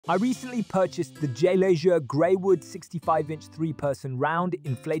I recently purchased the JLeisure Greywood 65-inch 3-person round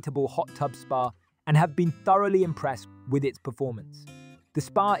inflatable hot tub spa and have been thoroughly impressed with its performance. The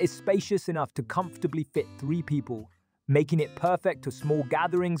spa is spacious enough to comfortably fit 3 people, making it perfect for small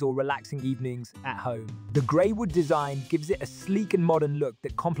gatherings or relaxing evenings at home. The Greywood design gives it a sleek and modern look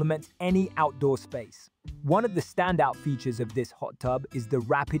that complements any outdoor space. One of the standout features of this hot tub is the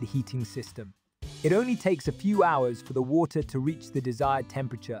rapid heating system. It only takes a few hours for the water to reach the desired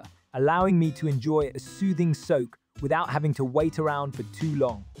temperature, allowing me to enjoy a soothing soak without having to wait around for too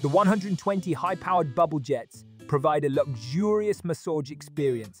long. The 120 high-powered bubble jets provide a luxurious massage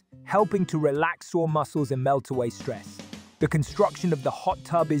experience, helping to relax sore muscles and melt away stress. The construction of the hot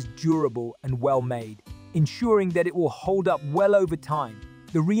tub is durable and well-made, ensuring that it will hold up well over time.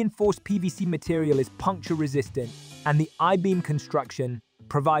 The reinforced PVC material is puncture-resistant, and the I-beam construction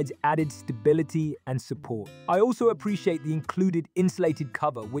provides added stability and support. I also appreciate the included insulated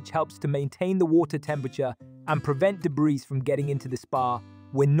cover, which helps to maintain the water temperature and prevent debris from getting into the spa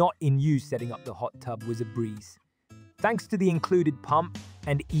when not in use. Setting up the hot tub was a breeze, thanks to the included pump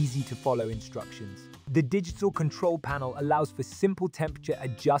and easy-to-follow instructions. The digital control panel allows for simple temperature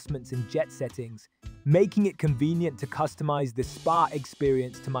adjustments and jet settings, making it convenient to customize the spa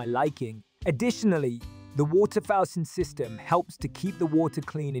experience to my liking. Additionally, the water fountain system helps to keep the water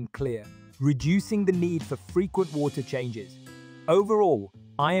clean and clear, reducing the need for frequent water changes. Overall,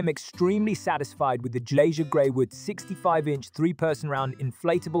 I am extremely satisfied with the JLeisure Greywood 65-inch 3-person round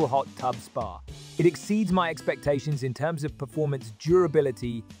inflatable hot tub spa. It exceeds my expectations in terms of performance,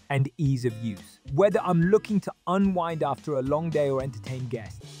 durability, and ease of use. Whether I'm looking to unwind after a long day or entertain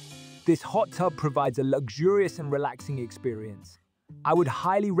guests, this hot tub provides a luxurious and relaxing experience. I would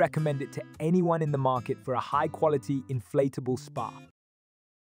highly recommend it to anyone in the market for a high-quality inflatable spa.